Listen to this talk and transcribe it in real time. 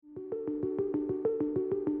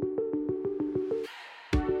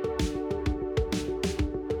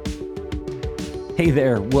Hey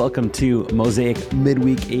there, welcome to Mosaic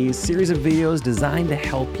Midweek, a series of videos designed to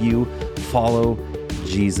help you follow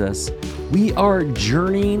Jesus. We are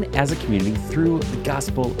journeying as a community through the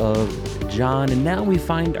Gospel of John, and now we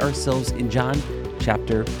find ourselves in John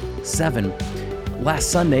chapter 7.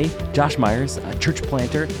 Last Sunday, Josh Myers, a church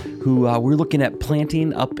planter who we're looking at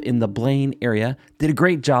planting up in the Blaine area, did a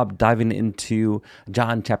great job diving into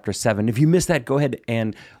John chapter 7. If you missed that, go ahead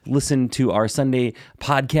and listen to our Sunday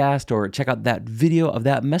podcast or check out that video of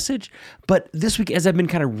that message. But this week, as I've been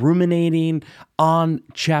kind of ruminating on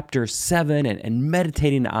chapter 7 and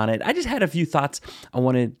meditating on it, I just had a few thoughts I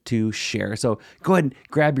wanted to share. So go ahead and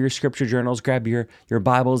grab your scripture journals, grab your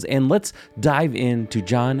Bibles, and let's dive into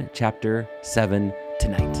John chapter 7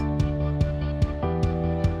 tonight.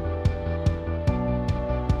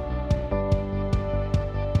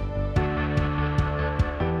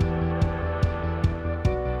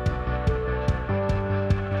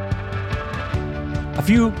 A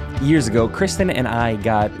few years ago, Kristen and I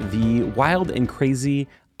got the wild and crazy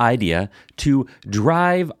idea to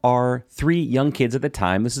drive our 3 young kids at the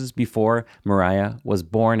time. This is before Mariah was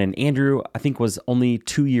born, and Andrew, I think, was only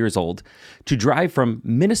 2 years old, to drive from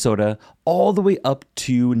Minnesota all the way up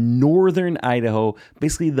to northern Idaho,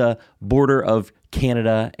 basically the border of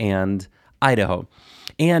Canada and Idaho.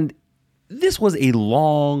 And this was a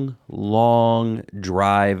long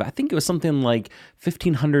drive. I think it was something like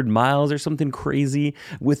 1,500 miles or something crazy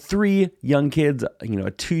with 3 young kids, a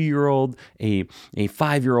 2-year-old, a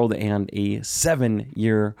 5-year-old, and a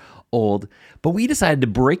 7-year-old. But we decided to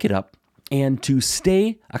break it up and to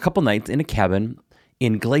stay a couple nights in a cabin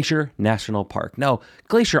in Glacier National Park. Now,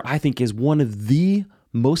 Glacier, I think, is one of the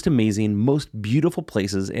most amazing, most beautiful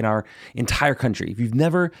places in our entire country. If you've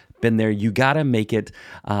never been there, you gotta make it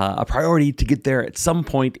a priority to get there at some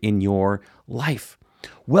point in your life.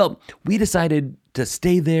 Well, we decided to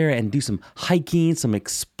stay there and do some hiking, some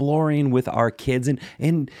exploring with our kids,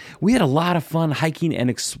 and we had a lot of fun hiking and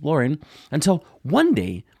exploring until one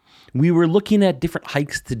day we were looking at different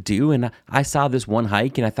hikes to do, and I saw this one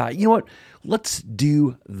hike, and I thought, you know what? Let's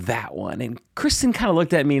do that one. And Kristen kind of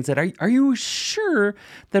looked at me and said, are you sure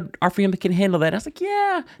that our family can handle that? And I was like,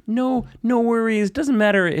 yeah, no worries. Doesn't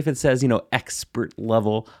matter if it says, expert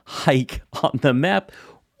level hike on the map.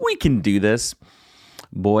 We can do this.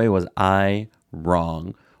 Boy, was I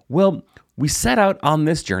wrong. Well, we set out on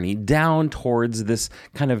this journey down towards this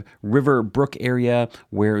kind of river brook area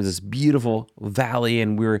where there's this beautiful valley,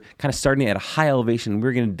 and we were kind of starting at a high elevation. We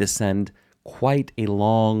were going to descend quite a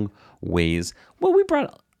long ways. Well, we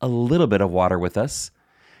brought a little bit of water with us,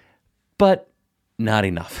 but not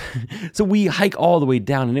enough. So we hike all the way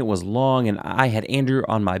down, and it was long, and I had Andrew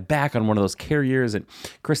on my back on one of those carriers, and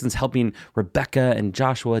Kristen's helping Rebecca and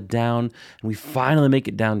Joshua down, and we finally make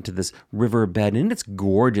it down to this riverbed, and it's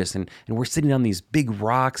gorgeous, and we're sitting on these big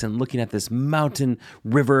rocks and looking at this mountain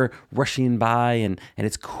river rushing by, and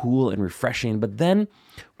it's cool and refreshing, but then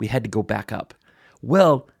we had to go back up.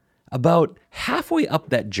 Well, about halfway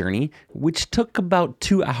up that journey, which took about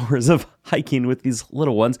 2 hours of hiking with these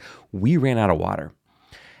little ones, we ran out of water.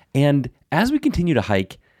 And as we continued to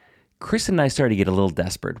hike, Chris and I started to get a little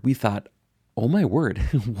desperate. We thought, oh my word,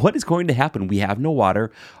 what is going to happen? We have no water.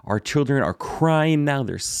 Our children are crying now.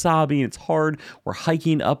 They're sobbing. It's hard. We're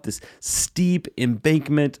hiking up this steep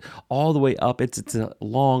embankment all the way up. It's a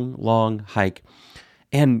long hike.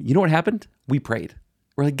 And you know what happened? We prayed.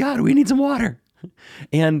 We're like, God, we need some water.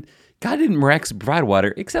 And God didn't miraculously provide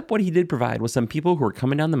water, except what he did provide was some people who were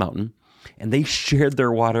coming down the mountain, and they shared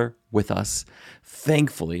their water with us,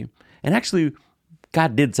 thankfully. And actually,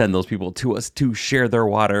 God did send those people to us to share their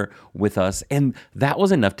water with us, and that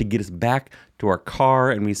was enough to get us back to our car,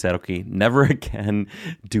 and we said, okay, never again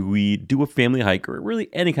do we do a family hike or really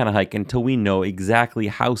any kind of hike until we know exactly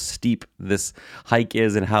how steep this hike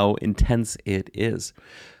is and how intense it is.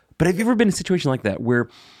 But have you ever been in a situation like that where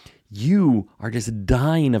you are just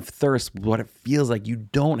dying of thirst, what it feels like you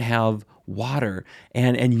don't have water,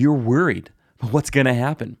 and you're worried about what's going to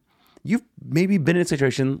happen? You've maybe been in a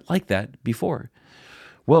situation like that before.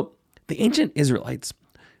 Well, the ancient Israelites,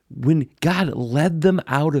 when God led them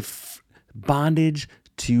out of bondage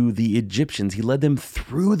to the Egyptians, he led them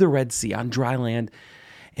through the Red Sea on dry land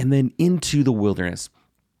and then into the wilderness.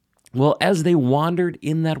 Well, as they wandered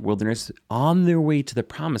in that wilderness on their way to the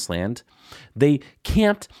promised land, they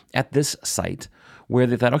camped at this site where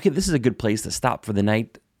they thought, okay, this is a good place to stop for the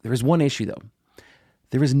night. There is one issue, though.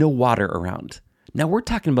 There is no water around. Now, we're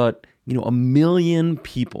talking about, 1 million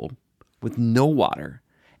people with no water.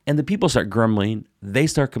 And the people start grumbling. They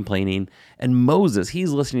start complaining. And Moses,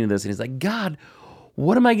 he's listening to this, and he's like, God,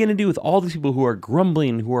 what am I going to do with all these people who are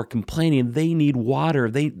grumbling, who are complaining? They need water.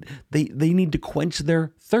 They need to quench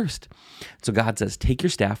their thirst. So God says, take your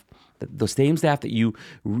staff, the same staff that you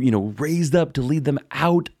raised up to lead them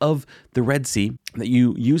out of the Red Sea, that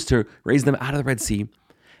you used to raise them out of the Red Sea,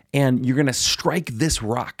 and you're going to strike this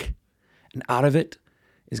rock, and out of it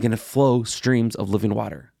is going to flow streams of living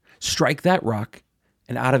water. Strike that rock,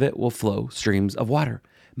 and out of it will flow streams of water.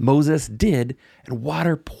 Moses did, and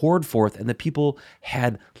water poured forth, and the people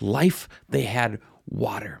had life. They had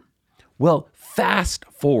water. Well, fast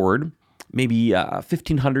forward maybe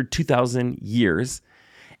 1,500, 2,000 years,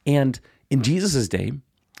 and in Jesus' day,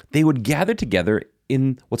 they would gather together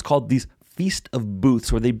in what's called these Feast of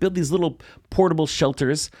Booths, where they build these little portable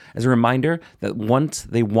shelters as a reminder that once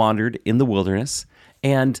they wandered in the wilderness,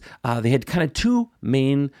 and they had kind of two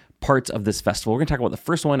main parts of this festival. We're going to talk about the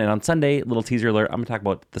first one, and on Sunday, little teaser alert, I'm going to talk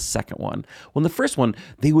about the second one. Well, in the first one,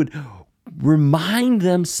 they would remind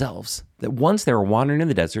themselves that once they were wandering in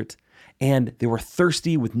the desert, and they were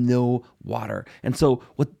thirsty with no water. And so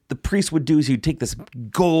what the priest would do is he'd take this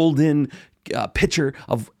golden pitcher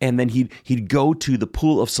and then he'd go to the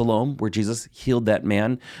pool of Siloam where Jesus healed that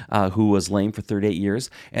man who was lame for 38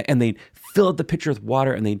 years. And they'd fill up the pitcher with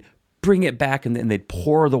water, and they'd bring it back, and then they'd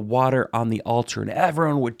pour the water on the altar, and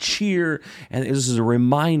everyone would cheer. And this is a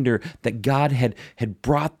reminder that God had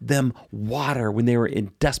brought them water when they were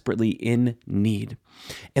desperately in need.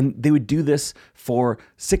 And they would do this for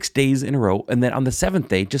 6 days in a row. And then on the seventh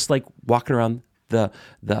day, just like walking around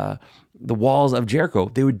the walls of Jericho,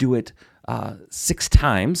 they would do it 6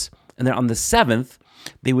 times. And then on the seventh,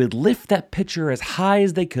 they would lift that pitcher as high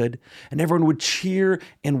as they could, and everyone would cheer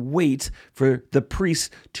and wait for the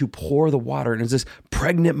priest to pour the water. And it's this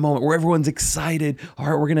pregnant moment where everyone's excited. All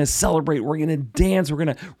right, we're going to celebrate. We're going to dance. We're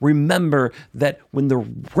going to remember that when the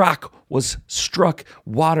rock was struck,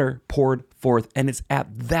 water poured forth. And it's at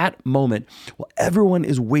that moment, while everyone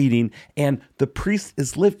is waiting and the priest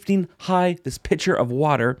is lifting high this pitcher of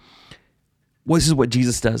water, this is what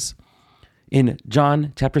Jesus does. In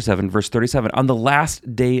John chapter 7, verse 37, on the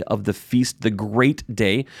last day of the feast, the great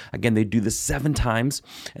day, again, they do this 7 times.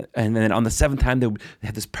 And then on the 7th time, they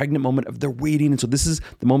had this pregnant moment of they're waiting. And so this is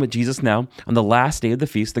the moment Jesus now, on the last day of the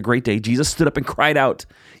feast, the great day, Jesus stood up and cried out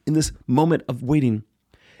in this moment of waiting,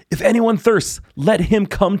 "If anyone thirsts, let him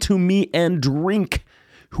come to me and drink.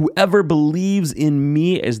 Whoever believes in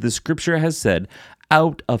me, as the scripture has said,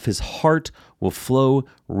 out of his heart will flow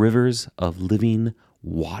rivers of living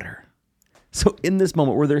water." So in this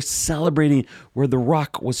moment where they're celebrating, where the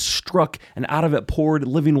rock was struck and out of it poured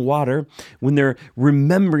living water, when they're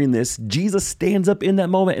remembering this, Jesus stands up in that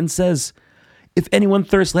moment and says, "If anyone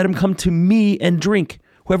thirsts, let him come to me and drink.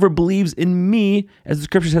 Whoever believes in me, as the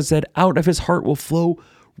scriptures has said, out of his heart will flow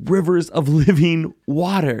rivers of living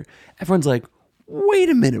water." Everyone's like, wait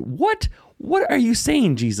a minute, what? What are you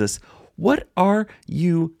saying, Jesus? What are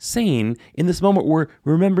you saying in this moment? We're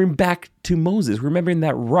remembering back to Moses, remembering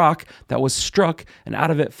that rock that was struck and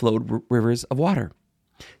out of it flowed rivers of water.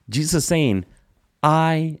 Jesus is saying,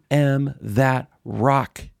 I am that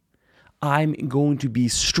rock. I'm going to be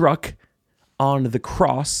struck on the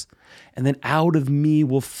cross, and then out of me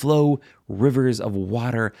will flow rivers of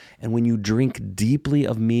water. And when you drink deeply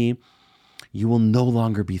of me, you will no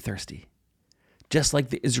longer be thirsty. Just like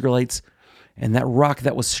the Israelites and that rock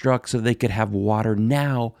that was struck so they could have water.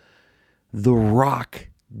 Now, the rock,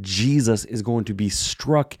 Jesus, is going to be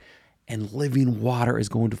struck, and living water is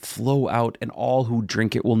going to flow out, and all who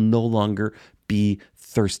drink it will no longer be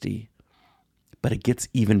thirsty. But it gets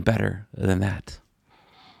even better than that.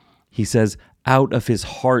 He says, out of his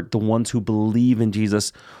heart, the ones who believe in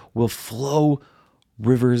Jesus will flow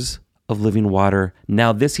rivers of living water.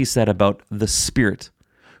 Now, this he said about the Spirit,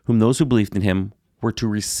 whom those who believed in him were to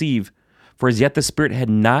receive. For as yet the Spirit had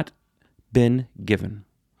not been given,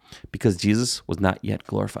 because Jesus was not yet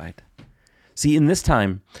glorified. See, in this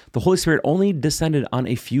time, the Holy Spirit only descended on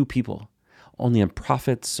a few people, only on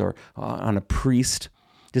prophets or on a priest,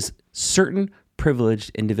 just certain privileged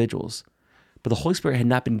individuals. But the Holy Spirit had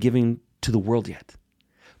not been given to the world yet.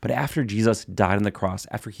 But after Jesus died on the cross,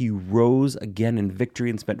 after he rose again in victory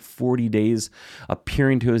and spent 40 days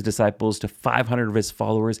appearing to his disciples, to 500 of his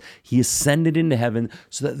followers, he ascended into heaven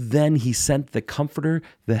so that then he sent the Comforter,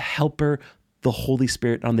 the Helper, the Holy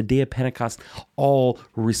Spirit. On the day of Pentecost, all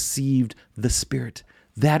received the Spirit.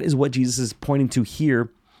 That is what Jesus is pointing to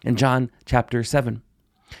here in John chapter 7.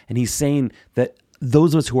 And he's saying that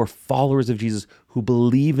those of us who are followers of Jesus, who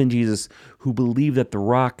believe in Jesus, who believe that the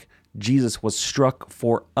rock, Jesus was struck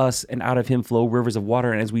for us, and out of him flow rivers of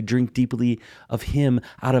water. And as we drink deeply of him,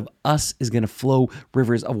 out of us is going to flow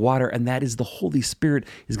rivers of water. And that is the Holy Spirit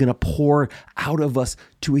is going to pour out of us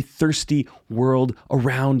to a thirsty world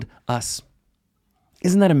around us.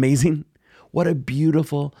 Isn't that amazing? What a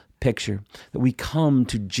beautiful picture that we come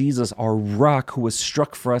to Jesus, our rock, who was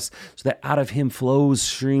struck for us, so that out of him flows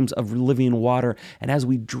streams of living water. And as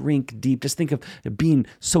we drink deep, just think of being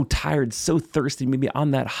so tired, so thirsty, maybe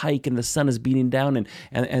on that hike and the sun is beating down,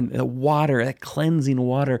 and the water, that cleansing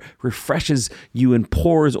water, refreshes you and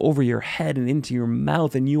pours over your head and into your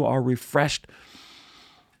mouth, and you are refreshed.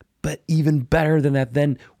 But even better than that,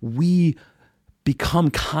 then we become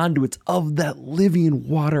conduits of that living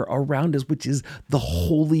water around us, which is the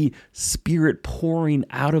Holy Spirit pouring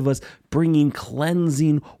out of us, bringing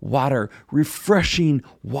cleansing water, refreshing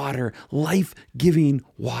water, life-giving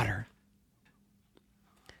water.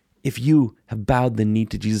 If you have bowed the knee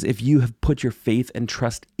to Jesus, if you have put your faith and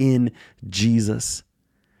trust in Jesus,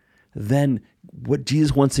 then what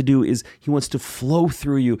Jesus wants to do is he wants to flow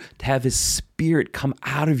through you, to have his Spirit come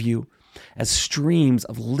out of you as streams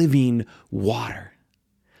of living water.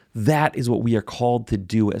 That is what we are called to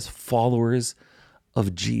do as followers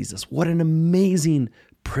of Jesus. What an amazing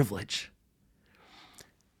privilege.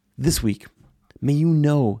 This week, may you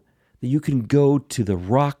know that you can go to the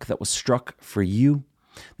rock that was struck for you,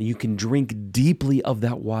 that you can drink deeply of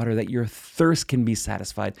that water, that your thirst can be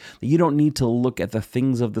satisfied, that you don't need to look at the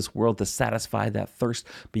things of this world to satisfy that thirst,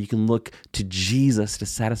 but you can look to Jesus to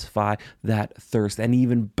satisfy that thirst. And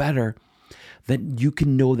even better, that you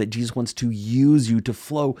can know that Jesus wants to use you, to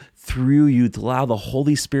flow through you, to allow the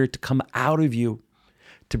Holy Spirit to come out of you,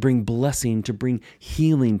 to bring blessing, to bring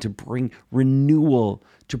healing, to bring renewal,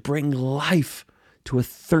 to bring life to a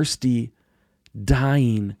thirsty,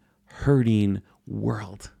 dying, hurting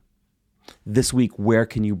world. This week, where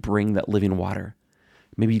can you bring that living water?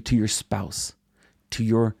 Maybe to your spouse, to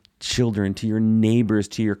your children, to your neighbors,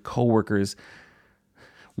 to your coworkers.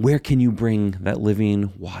 Where can you bring that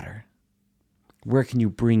living water? Where can you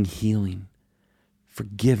bring healing,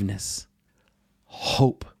 forgiveness,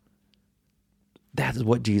 hope? That is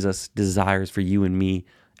what Jesus desires for you and me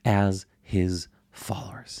as his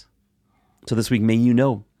followers. So this week, may you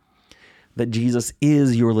know that Jesus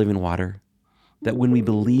is your living water, that when we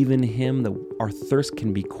believe in him, that our thirst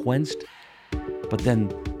can be quenched, but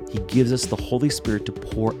then he gives us the Holy Spirit to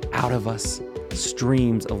pour out of us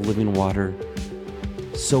streams of living water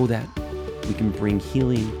so that we can bring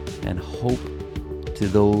healing and hope to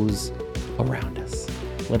those around us.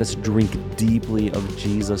 Let us drink deeply of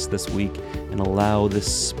Jesus this week and allow the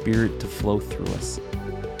Spirit to flow through us.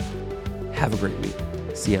 Have a great week.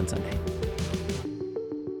 See you on Sunday.